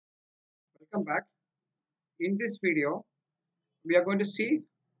Welcome back. In this video, we are going to see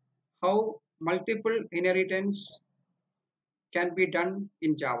how multiple inheritance can be done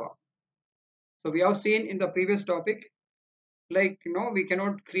in Java. So we have seen in the previous topic, we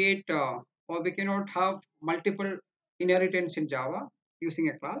cannot create or we cannot have multiple inheritance in Java using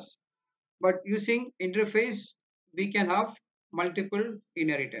a class, but using interface, we can have multiple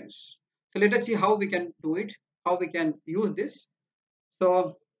inheritance. So let us see how we can do it, how we can use this.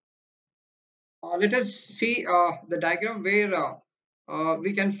 So let us see the diagram where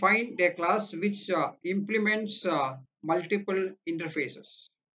we can find a class which implements multiple interfaces.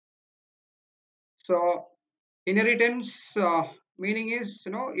 So inheritance meaning is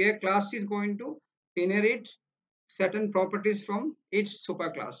a class is going to inherit certain properties from its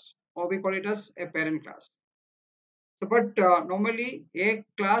superclass, or we call it as a parent class. So, but normally a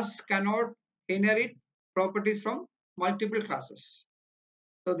class cannot inherit properties from multiple classes.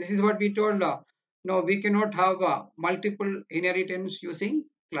 So this is what we told. No, we cannot have multiple inheritance using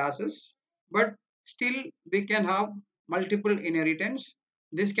classes, but still we can have multiple inheritance.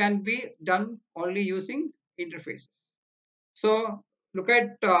 This can be done only using interfaces. So look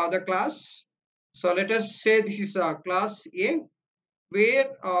at the class. So let us say this is class A, where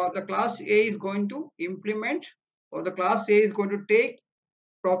the class A is going to implement, or the class A is going to take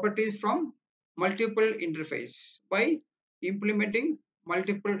properties from multiple interface by implementing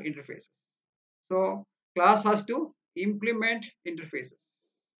multiple interfaces. So class has to implement interfaces.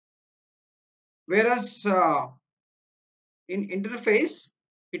 Whereas in interface,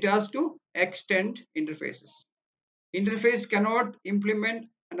 it has to extend interfaces. Interface cannot implement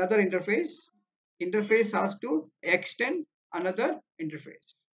another interface. Interface has to extend another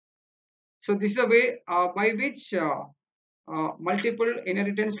interface. So this is a way by which multiple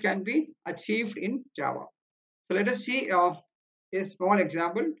inheritance can be achieved in Java. So let us see a small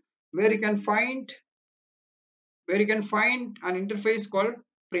example where you can find an interface called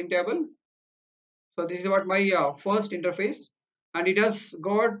printable. So this is what my first interface, and it has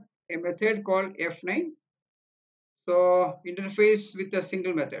got a method called f9. So interface with a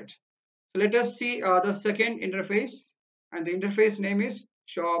single method. So let us see the second interface, and the interface name is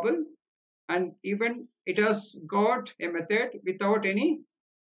showable, and even it has got a method without any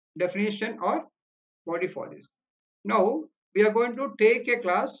definition or body for this. Now we are going to take a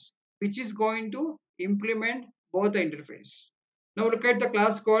class which is going to implement both the interface. Now look at the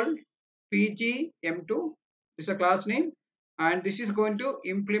class called pgm2. This is a class name, and this is going to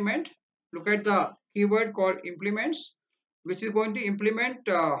implement. Look at the keyword called implements, which is going to implement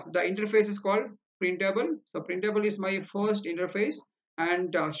the interface is called printable. So printable is my first interface,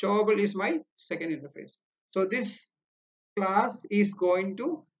 and showable is my second interface. So this class is going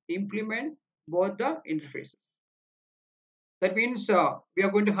to implement both the interfaces. That means we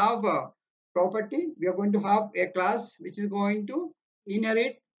are going to have a property, we are going to have a class which is going to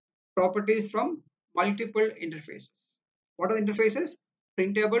inherit properties from multiple interfaces. What are the interfaces?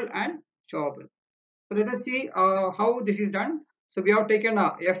 Printable and showable. So let us see how this is done. So we have taken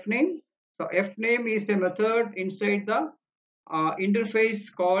a f name. So f name is a method inside the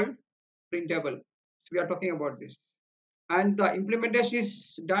interface called printable. So we are talking about this, and the implementation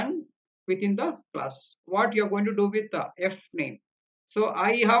is done within the class. What you are going to do with the f name? So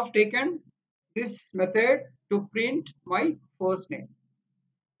I have taken this method to print my first name.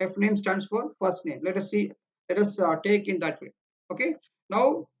 F name stands for first name. Let us see. Let us take in that way. Okay.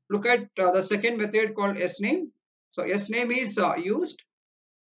 Now look at the second method called s name. So s name is used.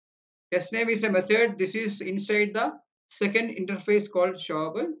 S name is a method. This is inside the second interface called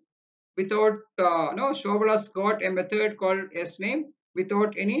showable. Without no, showable has got a method called s name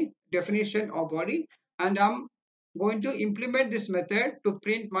without any definition or body, and I'm going to implement this method to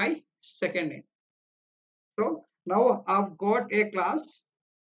print my second name. So now I've got a class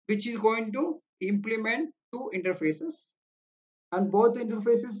which is going to implement two interfaces, and both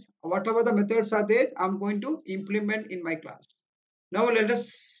interfaces, whatever the methods are there, I'm going to implement in my class. Now let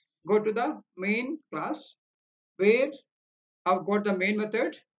us go to the main class where I've got the main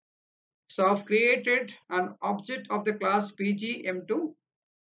method. So I've created an object of the class pgm2,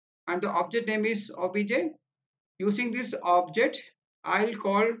 and the object name is obj. Using this object, I'll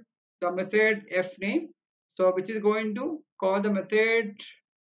call the method fname. So which is going to call the method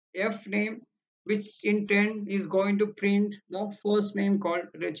fname, which in turn is going to print the first name called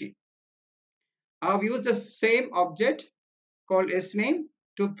Reggie. I've used the same object called sname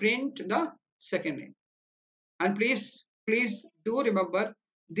to print the second name. And please do remember,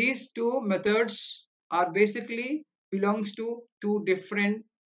 these two methods are basically belongs to two different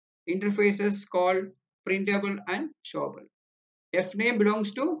interfaces called printable and showable. Fname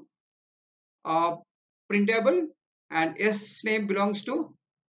belongs to uh, printable, and S name belongs to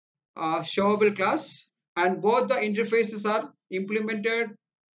showable class, and both the interfaces are implemented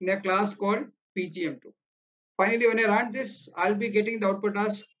in a class called PGM2. Finally, when I run this, I'll be getting the output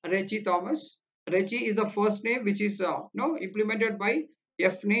as Rechi Thomas. Rechi is the first name which is implemented by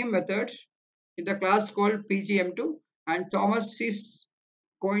fname method in the class called PGM2, and Thomas is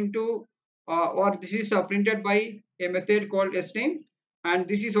going to or this is printed by a method called sname, and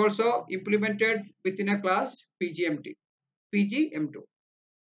this is also implemented within a class PGM2.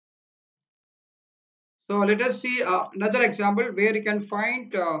 So let us see another example where you can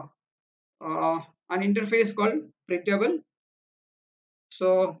find uh, an interface called printable.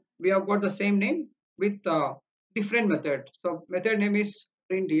 So we have got the same name with different method. So method name is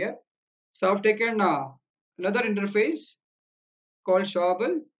print here. So I've taken another interface called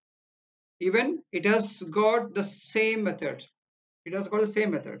showable. Even it has got the same method. It has got the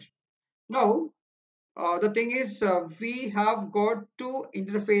same method. Now the thing is we have got two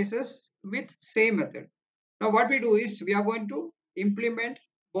interfaces with same method. Now what we do is we are going to implement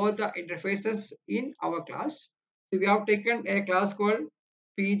both the interfaces in our class. So we have taken a class called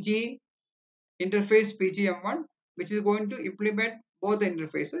PG interface PGM1, which is going to implement both the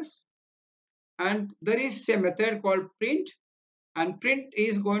interfaces, and there is a method called print, and print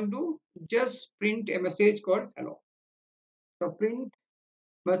is going to just print a message called hello. So print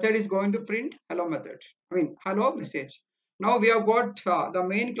method is going to print hello method, hello message. Now we have got the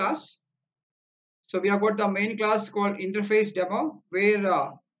main class. So we have got the main class called interface demo,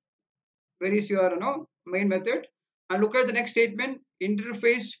 where is your main method, and look at the next statement,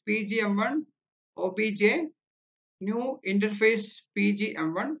 interface PGM1 obj new interface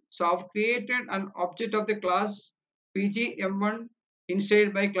PGM1. So I've created an object of the class PGM1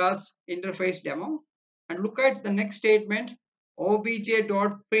 inside my class interface demo. And look at the next statement,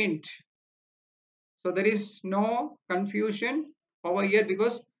 obj.print. So there is no confusion over here,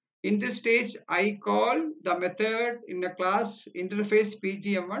 because in this stage I call the method in a class interface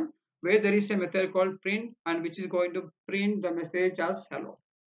PGM1 where there is a method called print, and which is going to print the message as hello.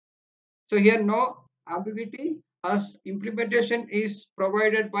 So here no ambiguity, as implementation is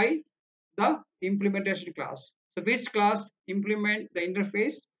provided by the implementation class. So which class implement the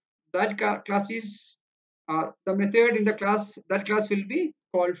interface, that class is the method in the class, that class will be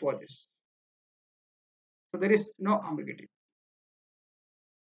called for this. So there is no ambiguity.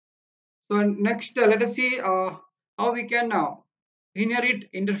 So next let us see how we can now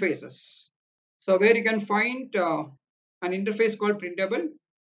inherit interfaces. So where you can find an interface called printable,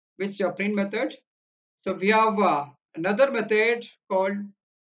 which print method. So we have another method called,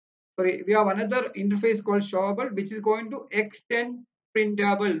 we have another interface called showable, which is going to extend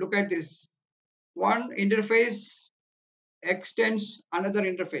printable. Look at this. One interface extends another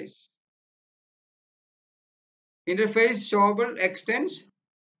interface. Interface showable extends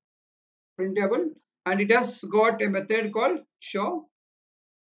printable, and it has got a method called show.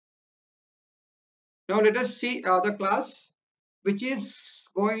 Now let us see the class which is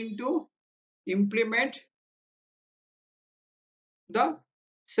going to implement the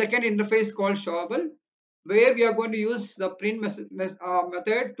second interface called showable, where we are going to use the print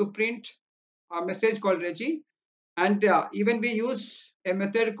method to print a message called Reggie, and even we use a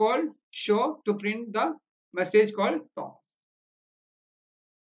method called show to print the message called Tom.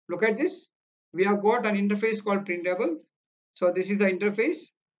 Look at this. We have got an interface called printable. So this is the interface,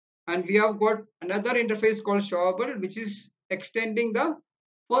 and we have got another interface called showable, which is extending the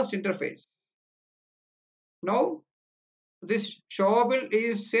first interface. Now this showable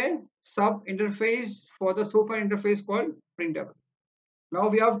is a sub interface for the super interface called printable. Now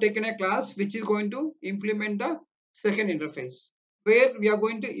we have taken a class which is going to implement the second interface, where we are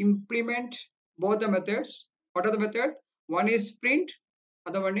going to implement both the methods. What are the method? One is print,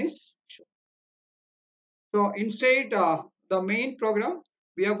 other one is show. So inside the main program,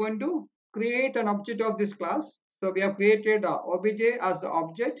 we are going to create an object of this class. So we have created obj as the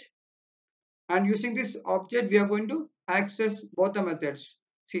object, and using this object we are going to access both the methods.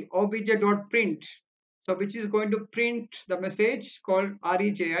 See, obj.print, so which is going to print the message called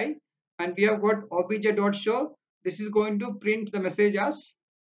reji, and we have got obj.show, this is going to print the message as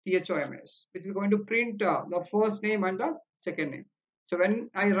thoms, which is going to print the first name and the second name. So when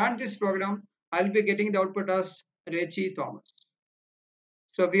I run this program, I'll be getting the output as Rechi Thomas.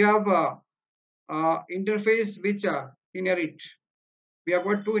 So we have interface which inherit. We have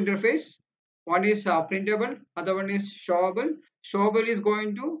got two interface. One is printable, other one is showable. Showable is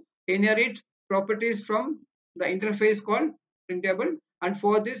going to inherit properties from the interface called printable, and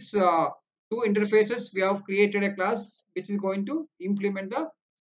for this two interfaces we have created a class which is going to implement the